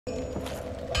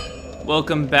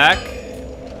Welcome back.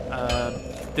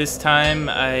 This time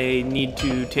I need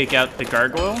to take out the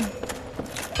gargoyle.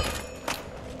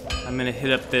 I'm gonna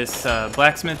hit up this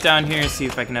blacksmith down here, see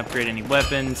if I can upgrade any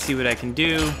weapons, see what I can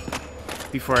do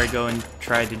before I go and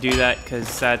try to do that,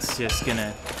 because that's just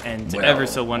gonna end ever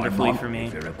so wonderfully for me.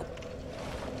 Yeah,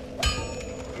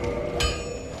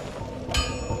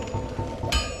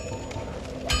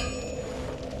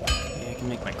 I can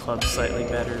make my club slightly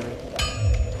better.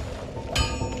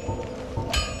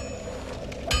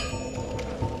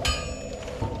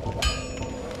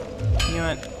 You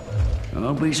know what?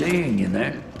 I'll be seeing you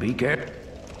there. Be careful.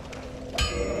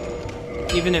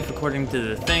 Even if, according to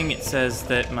the thing, it says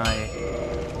that my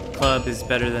club is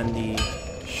better than the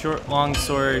long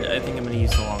sword, I think I'm going to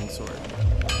use the long sword.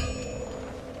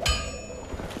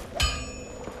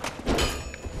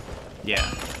 Yeah.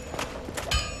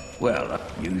 Well,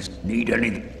 you need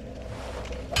anything.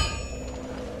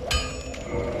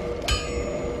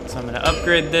 So I'm going to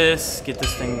upgrade this, get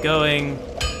this thing going.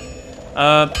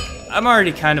 I'm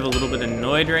already kind of a little bit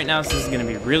annoyed right now, so this is going to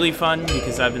be really fun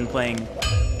because I've been playing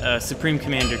Supreme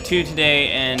Commander 2 today,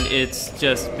 and it's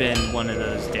just been one of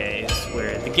those days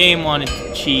where the game wanted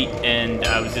to cheat, and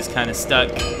I was just kind of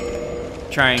stuck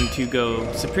trying to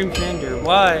go, Supreme Commander,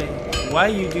 why? Why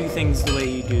you do things the way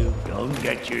you do? Don't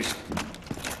get your... So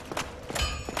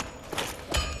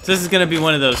this is going to be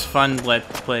one of those fun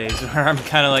Let's Plays where I'm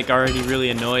kind of like already really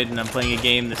annoyed and I'm playing a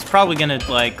game that's probably going to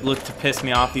like look to piss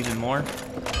me off even more.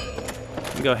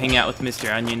 Go hang out with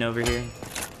Mr. Onion over here.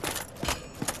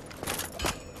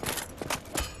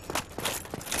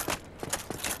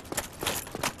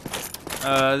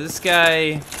 This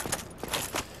guy...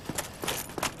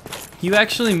 You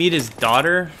actually meet his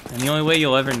daughter, and the only way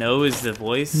you'll ever know is the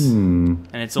voice. And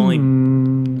it's only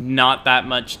not that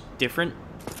much different.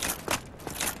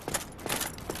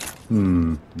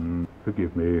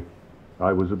 Forgive me. I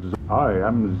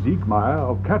am Siegmeyer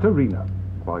of Katarina,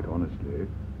 quite honestly.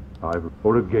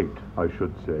 Or a gate, I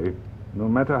should say. No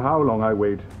matter how long I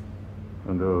wait.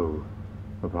 And oh,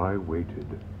 have I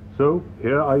waited. So,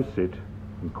 here I sit,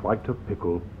 in quite a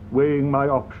pickle, weighing my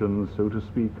options, so to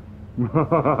speak.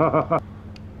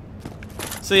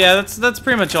 So yeah, that's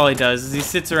pretty much all he does, is he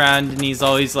sits around and he's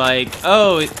always like,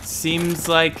 oh, it seems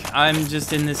like I'm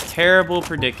just in this terrible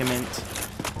predicament.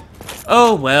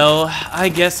 Oh well, I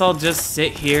guess I'll just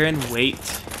sit here and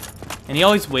wait. And he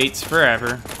always waits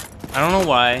forever. I don't know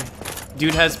why.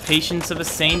 Dude has patience of a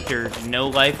saint or no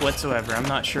life whatsoever. I'm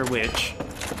not sure which.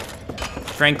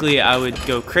 Frankly, I would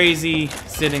go crazy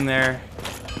sitting there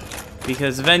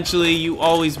because eventually you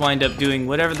always wind up doing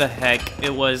whatever the heck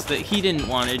it was that he didn't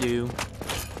want to do.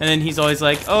 And then he's always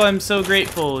like, oh, I'm so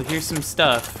grateful. Here's some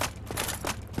stuff.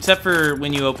 Except for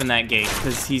when you open that gate,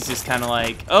 because he's just kind of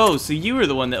like, oh, so you were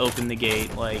the one that opened the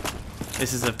gate. Like,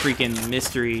 this is a freaking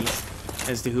mystery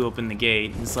as to who opened the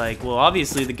gate. It's like, well,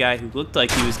 obviously the guy who looked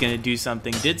like he was going to do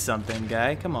something did something,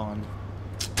 guy. Come on.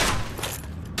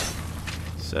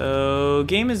 So,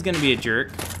 game is going to be a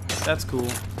jerk. That's cool.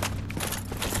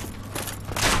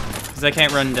 Because I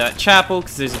can't run into that chapel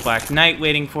because there's a Black Knight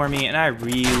waiting for me, and I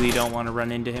really don't want to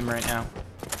run into him right now.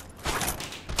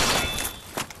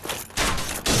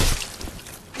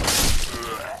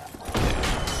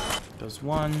 Goes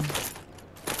one.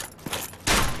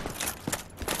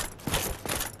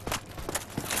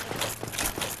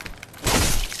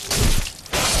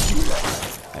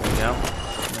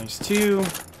 There's two,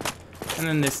 and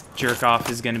then this jerk off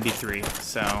is going to be three,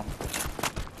 so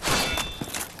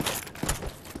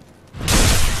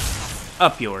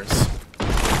up yours.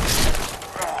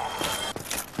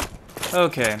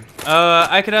 Okay,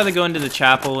 I could either go into the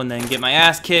chapel and then get my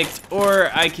ass kicked,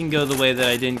 or I can go the way that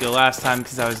I didn't go last time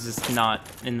because I was just not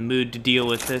in the mood to deal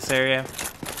with this area.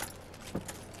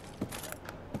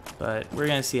 But we're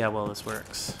going to see how well this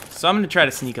works. So I'm going to try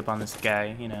to sneak up on this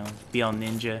guy, you know, be all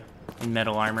ninja in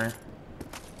metal armor.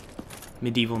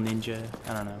 Medieval ninja,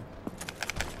 I don't know.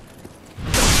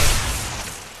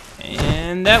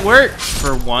 And that worked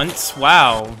for once.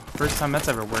 Wow. First time that's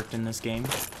ever worked in this game.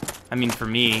 I mean, for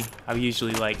me, I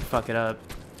usually, like, fuck it up.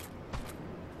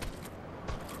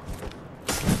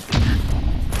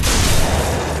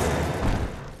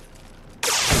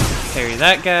 Parry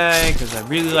that guy, because I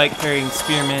really like parrying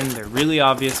spearmen. They're really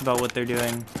obvious about what they're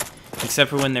doing. Except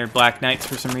for when they're Black Knights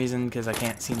for some reason, because I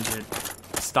can't seem to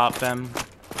stop them.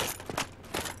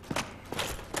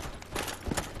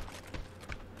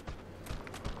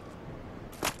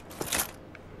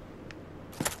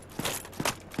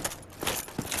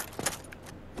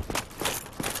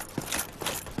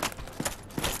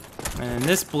 And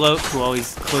this bloke who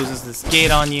always closes this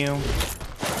gate on you.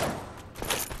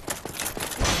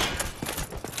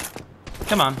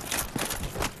 Come on.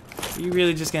 Are you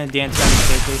really just gonna dance around the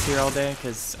staircase here all day?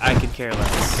 Because I could care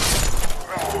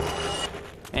less.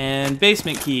 And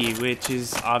basement key, which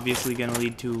is obviously gonna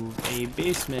lead to a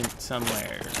basement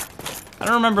somewhere. I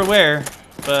don't remember where,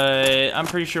 but I'm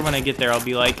pretty sure when I get there I'll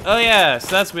be like, oh yeah, so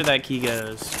that's where that key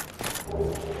goes.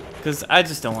 Because I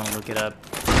just don't want to look it up.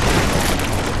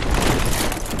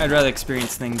 I'd rather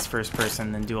experience things first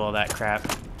person than do all that crap.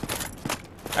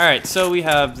 Alright, so we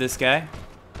have this guy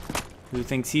who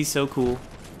thinks he's so cool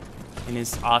in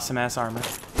his awesome ass armor.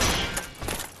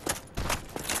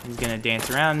 He's gonna dance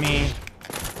around me,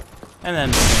 and then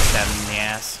I'm just gonna stab him in the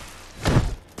ass.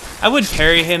 I would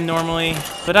parry him normally,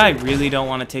 but I really don't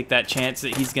want to take that chance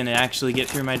that he's gonna actually get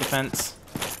through my defense.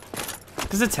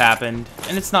 Because it's happened,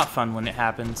 and it's not fun when it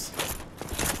happens.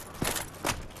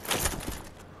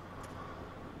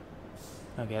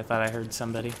 Okay, I thought I heard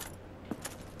somebody.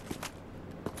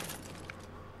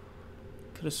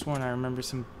 Could have sworn I remember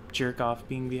some jerk-off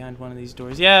being behind one of these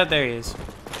doors. Yeah, there he is.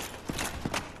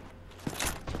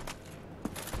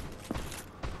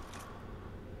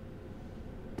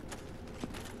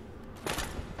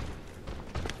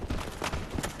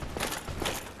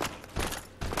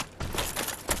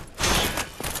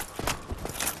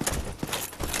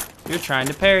 You're trying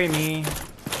to parry me.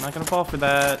 I'm not gonna fall for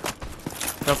that.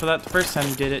 Fell for that the first time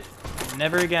you did it.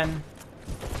 Never again.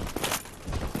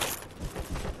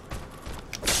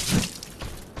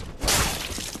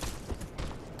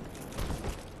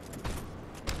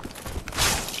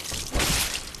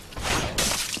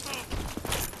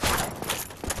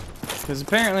 Because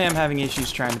apparently I'm having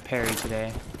issues trying to parry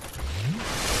today.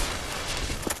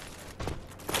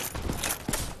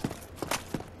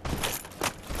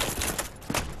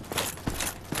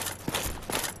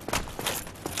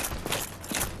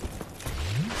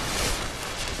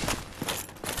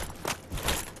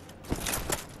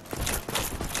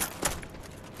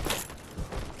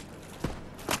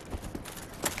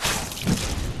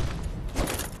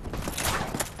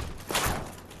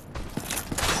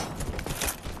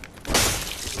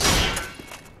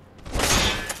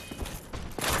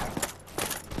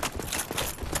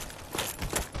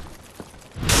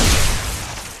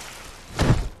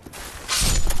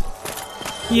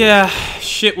 Yeah,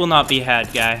 shit will not be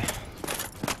had, guy.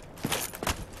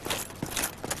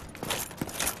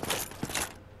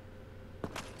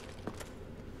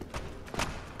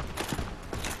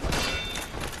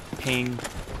 Ping.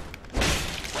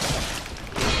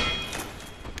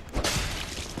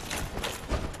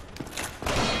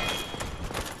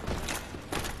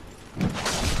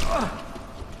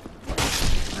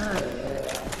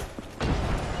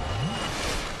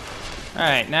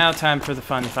 Alright, now time for the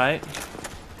fun fight.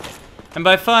 And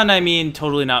by fun, I mean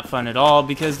totally not fun at all,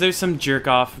 because there's some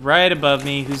jerk-off right above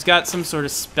me who's got some sort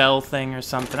of spell thing or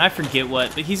something. I forget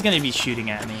what, but he's going to be shooting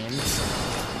at me. And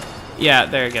yeah,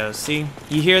 there it goes. See?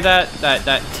 You hear that?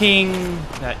 That ting,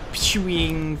 that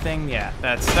pshooing thing? Yeah,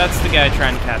 that's the guy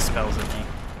trying to cast spells at me.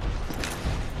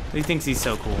 He thinks he's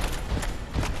so cool.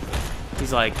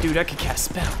 He's like, dude, I could cast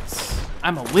spells.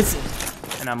 I'm a wizard.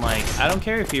 And I'm like, I don't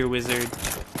care if you're a wizard.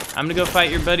 I'm going to go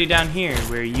fight your buddy down here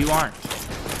where you aren't.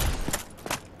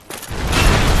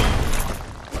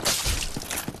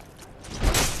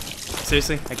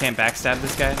 Seriously? I can't backstab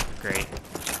this guy? Great.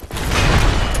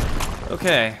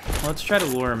 Okay, let's try to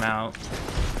lure him out.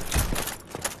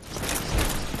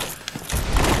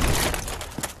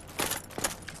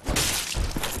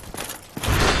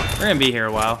 We're gonna be here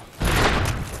a while.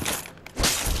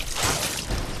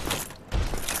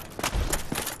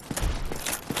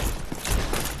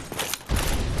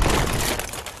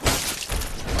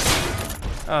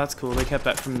 Oh, that's cool. They kept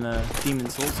that from the demon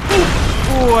souls.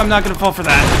 Oh, I'm not gonna fall for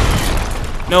that.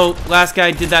 No, last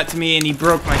guy did that to me and he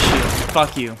broke my shield.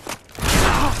 Fuck you.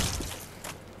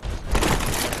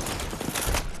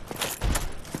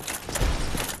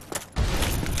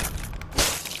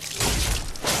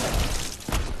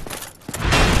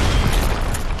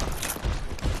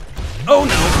 Oh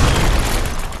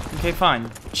no! Okay,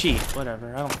 fine. Cheat.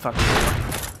 Whatever. I don't fucking care.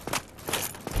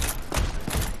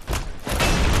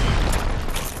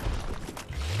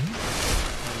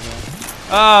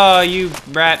 Oh, you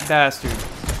rat bastard.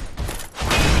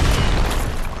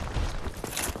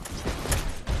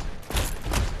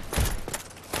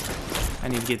 I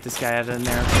need to get this guy out of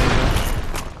there.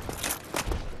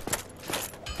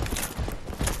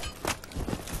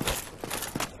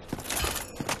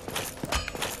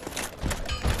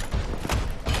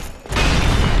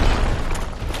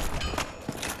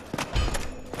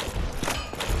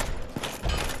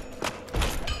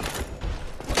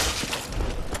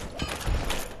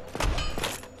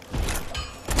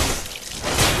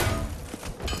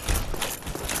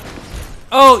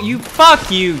 Oh, you fuck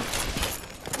you!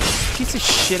 Piece of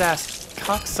shit-ass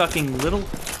cocksucking little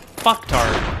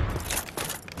fucktard.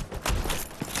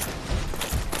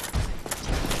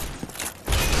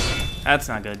 That's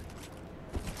not good.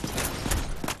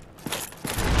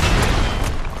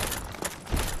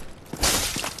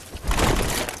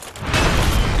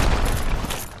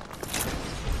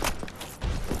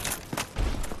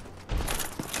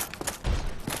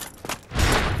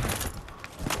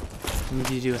 You need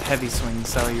to do a heavy swing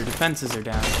so your defenses are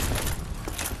down.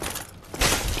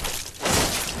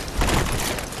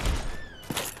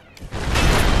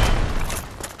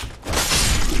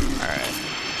 Alright.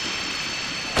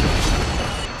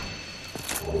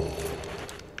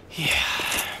 Yeah.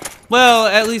 Well,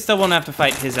 at least I won't have to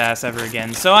fight his ass ever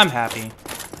again, so I'm happy.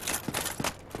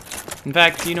 In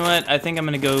fact, you know what? I think I'm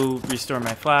gonna go restore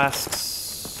my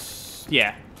flasks.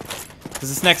 Yeah. Because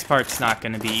this next part's not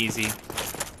gonna be easy.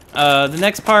 The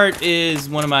next part is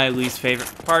one of my least favorite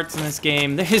parts in this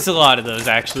game. There's a lot of those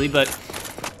actually, but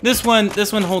this one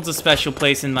holds a special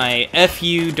place in my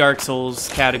FU Dark Souls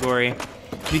category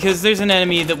because there's an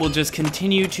enemy that will just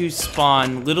continue to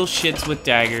spawn little shits with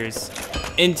daggers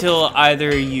until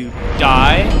either you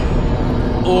die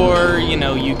or, you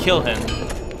know, you kill him.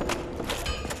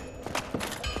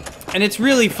 And it's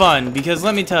really fun because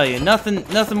let me tell you, nothing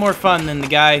more fun than the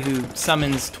guy who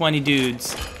summons 20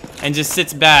 dudes and just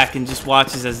sits back and just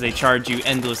watches as they charge you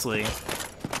endlessly.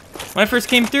 When I first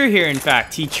came through here, in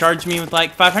fact, he charged me with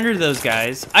like 500 of those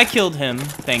guys. I killed him,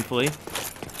 thankfully.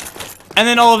 And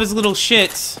then all of his little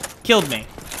shits killed me.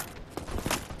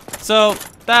 So,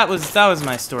 that was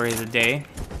my story of the day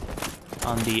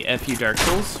on the FU Dark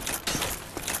Souls.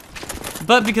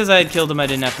 But because I had killed him, I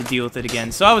didn't have to deal with it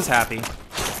again, so I was happy.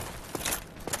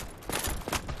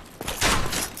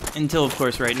 Until, of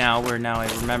course, right now, where now I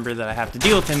remember that I have to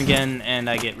deal with him again, and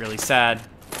I get really sad.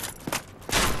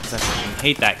 Because I fucking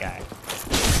hate that guy.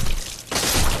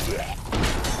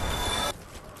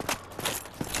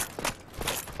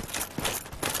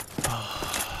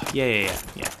 Oh, yeah.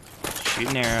 Shoot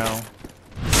an arrow.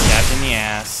 Stabbed in the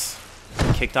ass.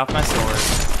 Kicked off my sword.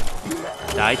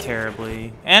 Die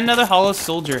terribly. And another hollow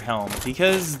soldier helm,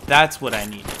 because that's what I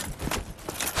needed.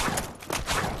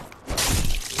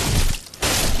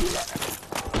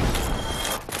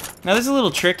 Now there's a little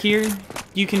trick here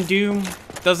you can do.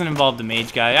 Doesn't involve the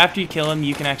mage guy. After you kill him,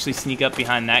 you can actually sneak up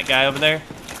behind that guy over there,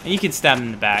 and you can stab him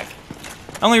in the back.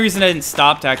 The only reason I didn't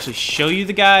stop to actually show you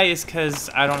the guy is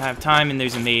because I don't have time, and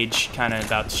there's a mage kind of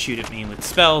about to shoot at me with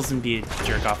spells and be a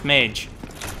jerk-off mage.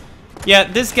 Yeah,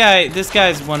 this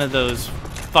guy's one of those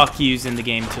fuck yous in the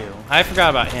game too. I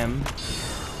forgot about him.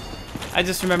 I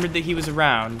just remembered that he was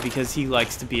around because he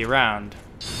likes to be around.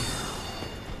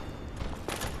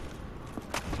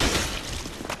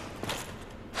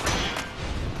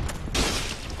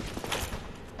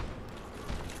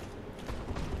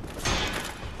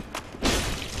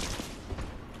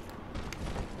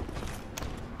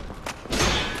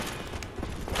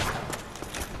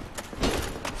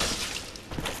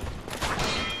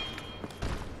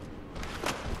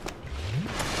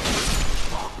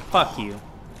 Fuck you.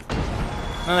 None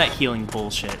of that healing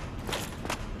bullshit.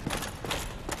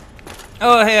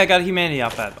 Oh, hey, I got a humanity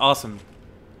off that. Awesome.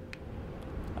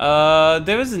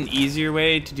 There was an easier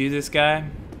way to do this guy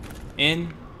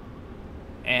in,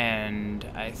 and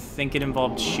I think it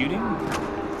involved shooting?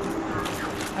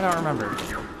 I don't remember.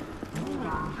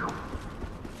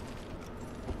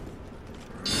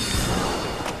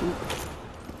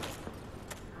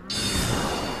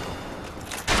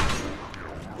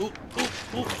 Ooh.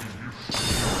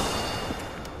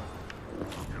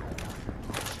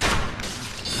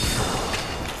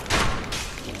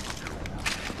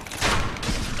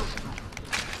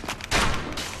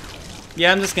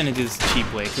 Yeah, I'm just gonna do this the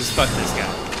cheap way, because fuck this guy.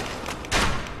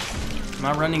 I'm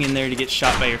not running in there to get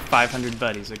shot by your 500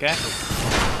 buddies, okay?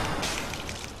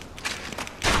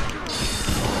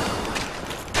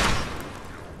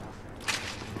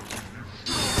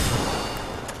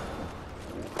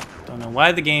 Don't know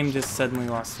why the game just suddenly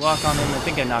lost lock on him. I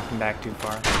think I knocked him back too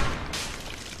far.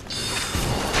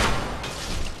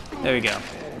 There we go.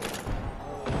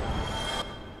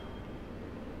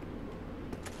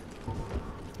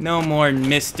 No more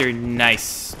Mr.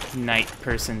 Nice Knight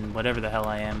person, whatever the hell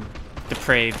I am.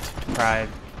 Depraved,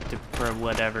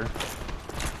 whatever.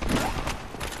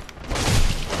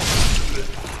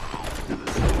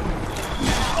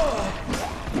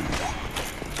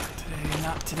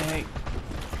 Not today.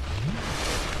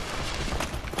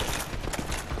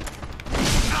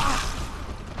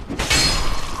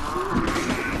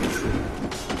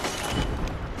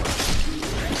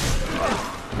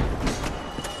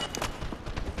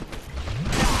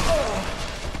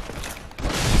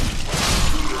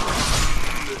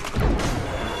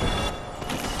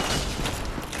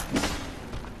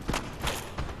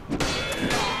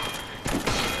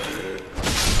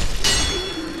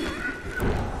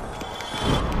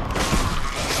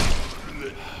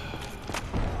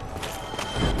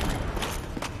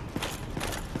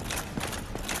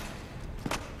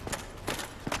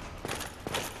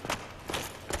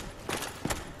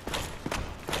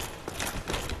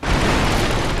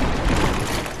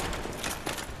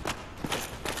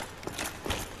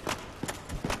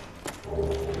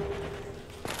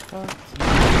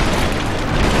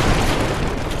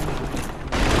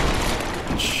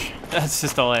 That's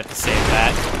just all I have to say to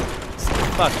that.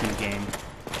 Fuck you, game.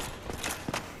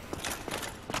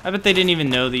 I bet they didn't even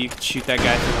know that you could shoot that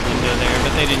guy through the window there,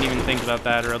 but they didn't even think about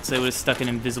that, or else they would have stuck an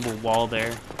invisible wall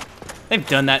there. They've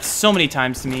done that so many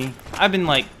times to me. I've been,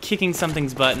 like, kicking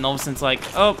something's butt, and all of a sudden it's like,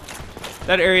 oh,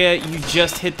 that area, you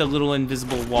just hit the little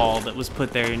invisible wall that was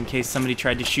put there in case somebody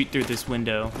tried to shoot through this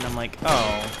window. And I'm like,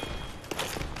 oh.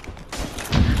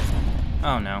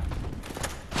 Oh, no.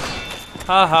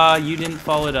 Haha, you didn't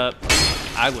follow it up.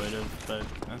 I would have, but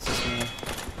that's just me.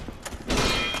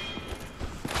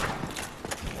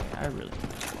 I really need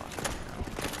to block right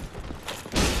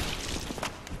now.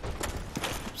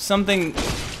 Something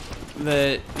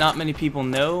that not many people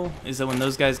know is that when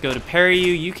those guys go to parry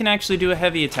you, you can actually do a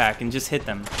heavy attack and just hit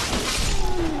them.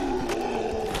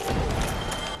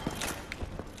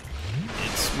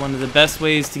 It's one of the best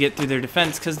ways to get through their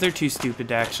defense because they're too stupid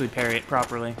to actually parry it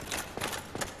properly.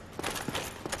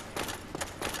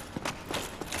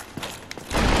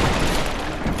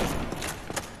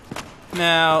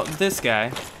 Now, this guy,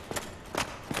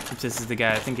 if this is the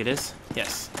guy I think it is,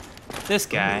 yes, this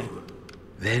guy.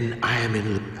 Then I am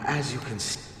in, as you can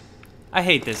see. I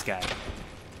hate this guy.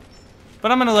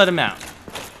 But I'm gonna let him out.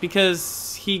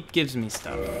 Because he gives me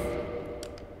stuff.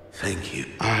 Thank you.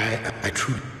 I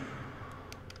truly.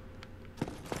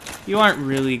 You aren't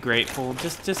really grateful,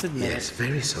 just admit Yes,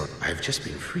 very so. I've just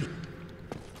been free.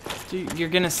 it. You're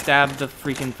gonna stab the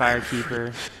freaking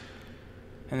firekeeper.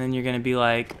 And then you're gonna be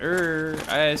like,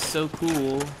 it's so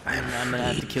cool. And I'm gonna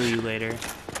have to kill you later.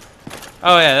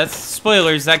 Oh yeah, that's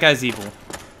spoilers, that guy's evil.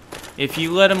 If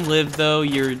you let him live, though,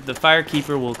 the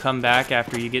Firekeeper will come back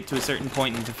after you get to a certain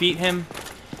point and defeat him.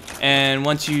 And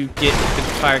once you get the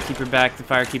Firekeeper back, the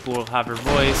Firekeeper will have her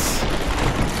voice.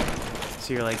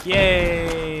 So you're like,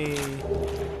 yay!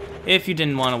 If you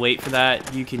didn't want to wait for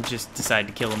that, you can just decide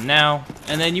to kill him now,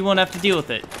 and then you won't have to deal with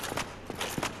it.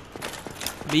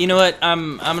 But you know what?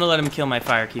 I'm gonna let him kill my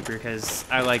Firekeeper because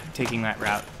I like taking that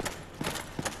route.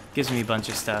 Gives me a bunch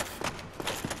of stuff.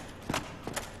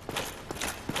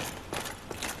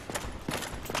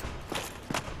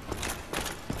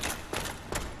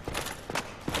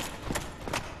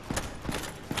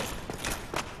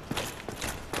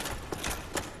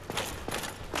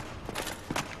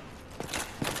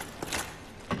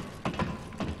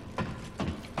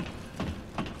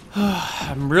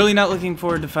 I'm really not looking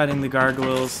forward to fighting the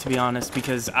Gargoyles, to be honest,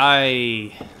 because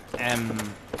I am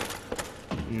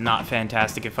not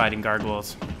fantastic at fighting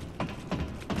Gargoyles.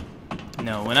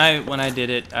 No, when I did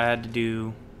it, I had to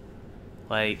do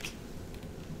like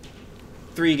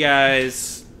 3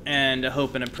 guys and a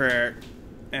hope and a prayer,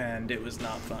 and it was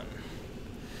not fun.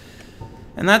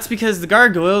 And that's because the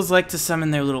Gargoyles like to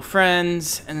summon their little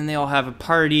friends, and then they all have a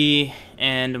party,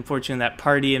 and unfortunately that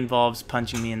party involves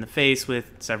punching me in the face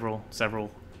with several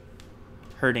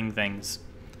hurting things.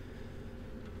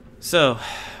 So,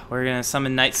 we're gonna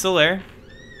summon Knight Solaire,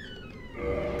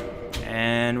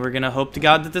 and we're gonna hope to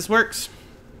God that this works.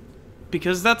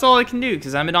 Because that's all I can do,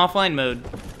 because I'm in offline mode.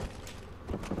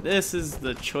 This is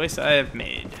the choice I have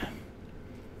made.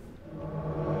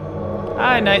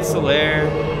 Hi, Knight Solaire.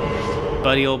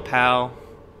 Buddy old pal.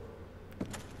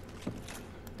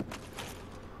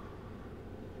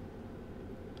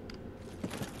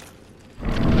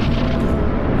 Okay,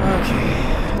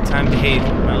 time to hate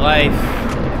my life,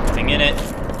 everything in it,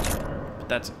 but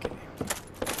that's okay.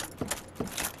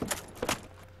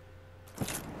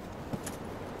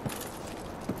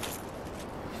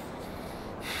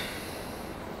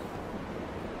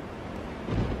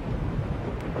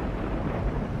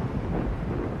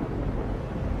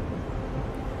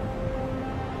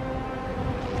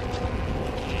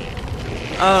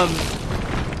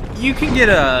 You can get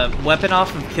a weapon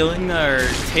off of killing their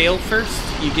tail first.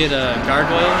 You get a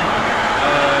gargoyle,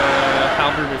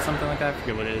 halberd or something like that. I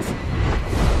forget what it is.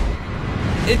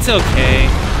 It's okay.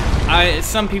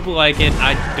 Some people like it.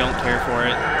 I don't care for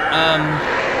it.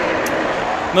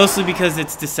 Mostly because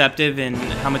it's deceptive in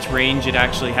how much range it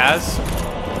actually has.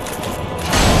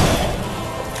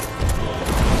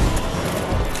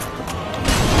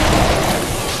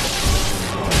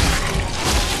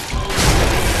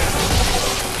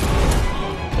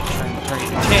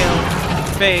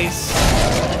 Face.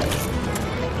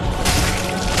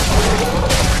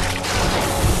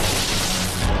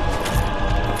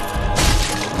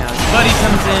 Now his buddy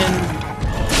comes in.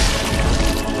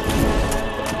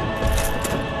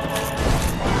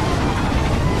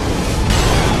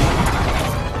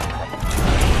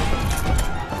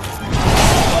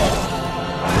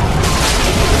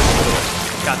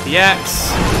 Got the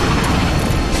axe.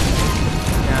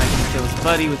 Now I can kill his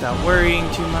buddy without worrying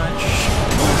too much.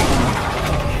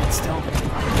 Still.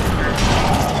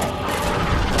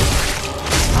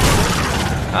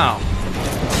 Oh.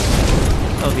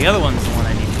 Oh, the other one's the one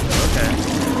I need to kill. Okay.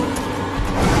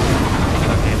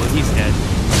 Okay, well, he's dead.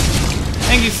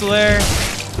 Thank you, Solaire.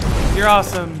 You're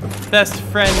awesome. Best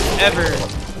friend ever.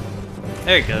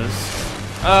 There it goes.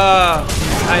 Oh,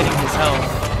 he's hiding his health.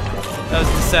 That was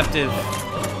deceptive.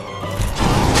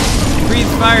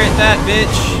 Breathe fire at that,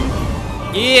 bitch.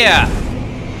 Yeah.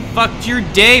 Fucked your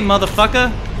day,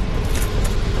 motherfucker.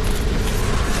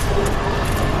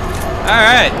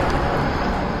 Alright.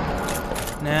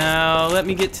 Now, let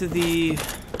me get to the...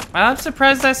 I'm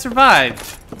surprised I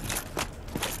survived.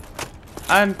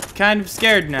 I'm kind of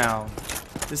scared now.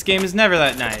 This game is never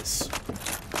that nice.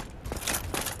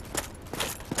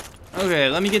 Okay,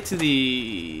 let me get to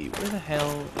the... Where the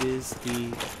hell is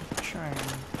the shrine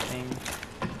thing?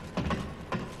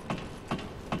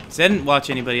 So I didn't watch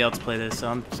anybody else play this, so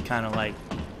I'm just kind of like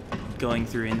going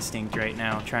through instinct right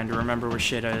now, trying to remember where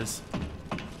shit is.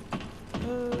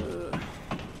 Go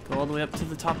all the way up to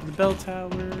the top of the bell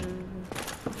tower.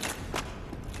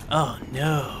 Oh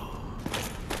no.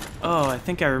 Oh, I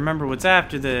think I remember what's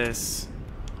after this.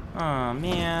 Oh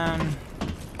man.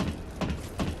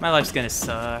 My life's gonna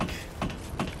suck.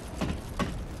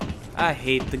 I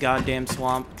hate the goddamn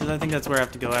swamp, because I think that's where I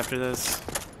have to go after this.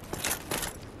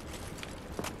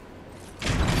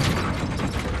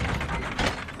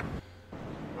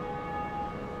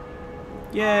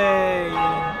 Yay!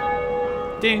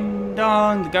 Ding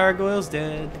dong, the gargoyle's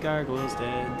dead, the gargoyle's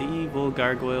dead, the evil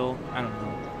gargoyle. I don't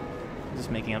know. I'm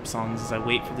just making up songs as I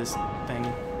wait for this thing.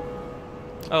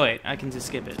 Oh wait, I can just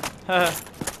skip it. Haha.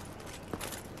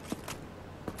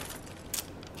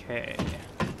 Okay.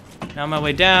 Now on my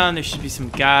way down, there should be some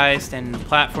guy standing on the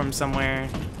platform somewhere.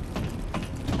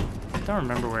 I don't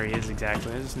remember where he is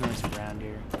exactly, I just know he's around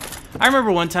here. I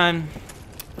remember one time,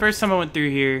 first time I went through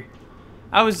here,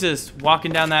 I was just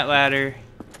walking down that ladder,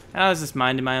 and I was just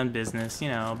minding my own business, you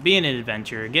know, being an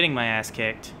adventurer, getting my ass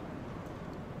kicked.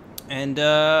 And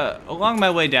along my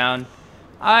way down,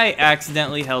 I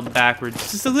accidentally held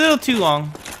backwards just a little too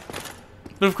long.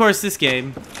 But of course, this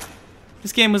game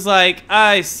was like,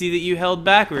 I see that you held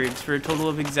backwards for a total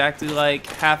of exactly like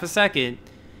half a second.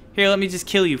 Here, let me just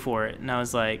kill you for it. And I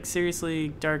was like, seriously,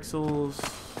 Dark Souls?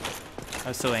 I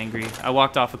was so angry. I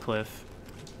walked off a cliff.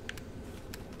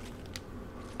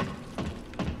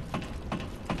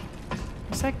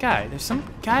 Where's that guy? There's some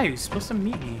guy who's supposed to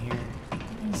meet me here.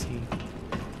 Where is he?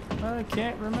 I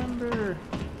can't remember.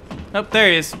 Oh, there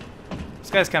he is.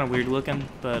 This guy's kind of weird looking,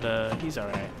 but he's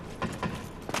alright.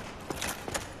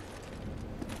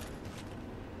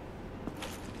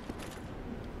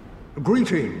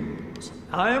 Greetings.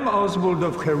 I am Oswald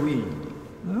of Careem.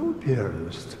 Thou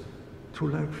appearest to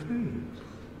lack faith.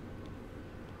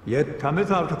 Yet cometh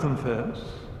thou to confess?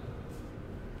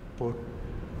 What?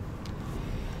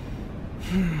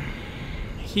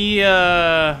 He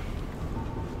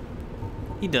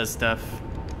does stuff.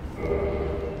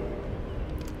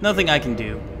 Nothing I can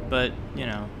do, but you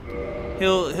know,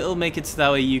 he'll make it so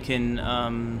that way you can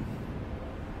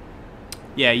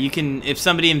yeah, you can, if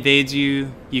somebody invades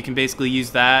you, you can basically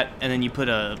use that, and then you put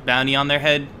a bounty on their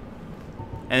head,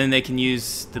 and then they can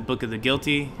use the Book of the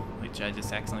Guilty, which I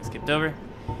just accidentally skipped over,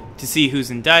 to see who's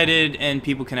indicted, and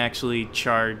people can actually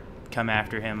come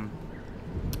after him.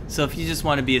 So if you just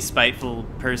want to be a spiteful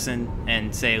person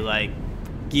and say like,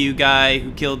 you guy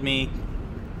who killed me,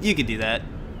 you could do that.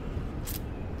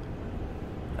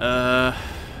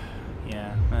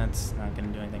 Yeah, that's not gonna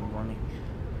do anything for me.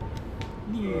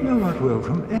 You're not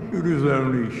welcome. It is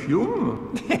only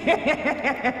human.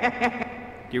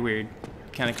 You're weird.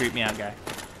 Kind of creep me out, guy.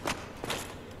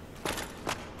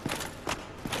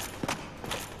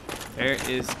 There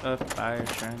is a fire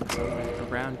shrine somewhere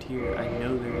around here. I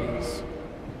know there is.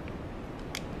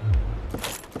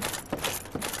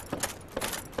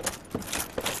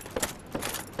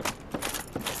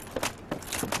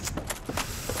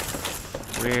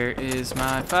 Where is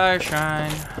my fire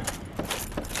shrine?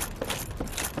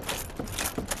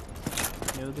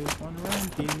 I know there's one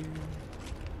around here.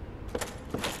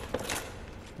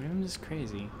 Maybe I'm just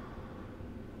crazy.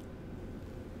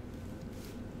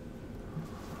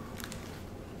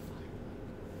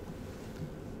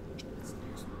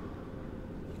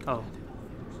 Oh.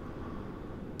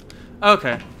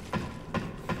 Okay.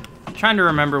 Trying to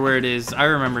remember where it is. I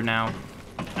remember now.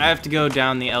 I have to go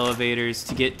down the elevators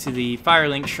to get to the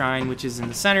Firelink Shrine, which is in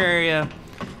the center area.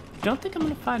 I don't think I'm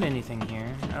going to find anything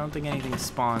here. I don't think anything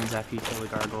spawns after you kill the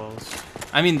gargoyles.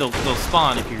 I mean, they'll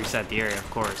spawn if you reset the area, of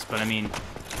course, but I mean,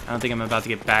 I don't think I'm about to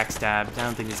get backstabbed. I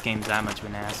don't think this game's that much of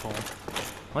an asshole.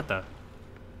 What the?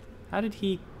 How did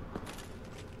he...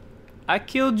 I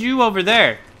killed you over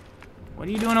there. What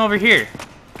are you doing over here?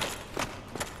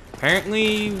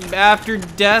 Apparently, after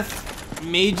death,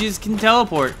 mages can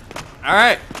teleport.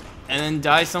 Alright, and then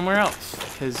die somewhere else,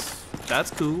 because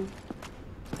that's cool.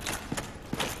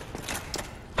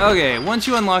 Okay, once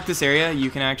you unlock this area, you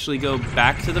can actually go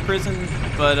back to the prison,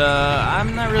 but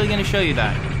I'm not really going to show you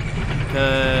that,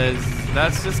 because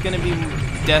that's just going to be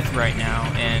death right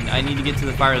now, and I need to get to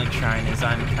the Firelink Shrine as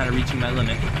I'm kind of reaching my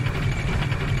limit.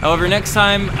 However, next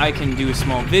time I can do a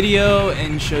small video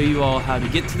and show you all how to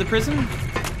get to the prison.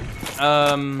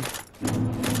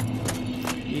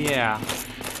 Yeah.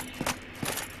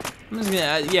 I'm just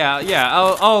gonna,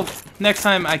 I'll next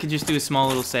time I could just do a small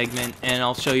little segment and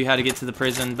I'll show you how to get to the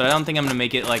prison, but I don't think I'm gonna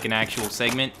make it like an actual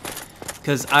segment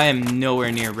because I am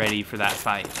nowhere near ready for that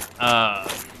fight.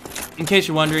 In case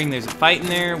you're wondering, there's a fight in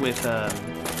there with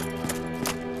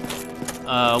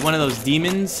one of those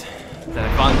demons that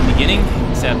I fought in the beginning,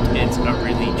 except it's a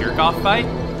really jerk-off fight.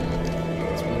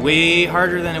 It's way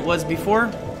harder than it was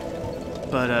before,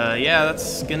 but yeah,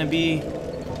 that's gonna be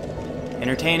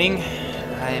entertaining.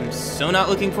 I am so not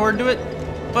looking forward to it,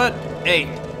 but hey,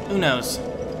 who knows?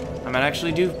 I might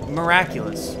actually do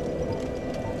miraculous.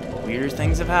 Weirder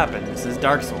things have happened. This is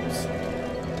Dark Souls.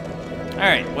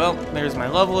 Alright, well, there's my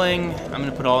leveling. I'm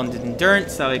gonna put all into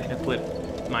endurance so I can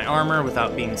equip my armor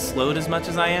without being slowed as much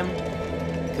as I am,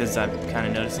 because I'm kind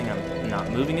of noticing I'm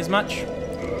not moving as much.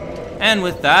 And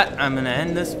with that, I'm gonna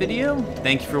end this video.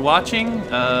 Thank you for watching.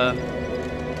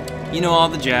 You know all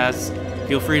the jazz.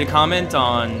 Feel free to comment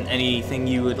on anything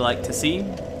you would like to see,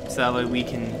 so that way we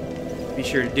can be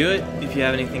sure to do it. If you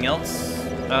have anything else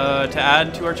to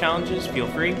add to our challenges, feel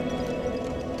free.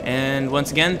 And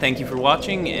once again, thank you for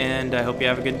watching, and I hope you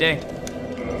have a good day.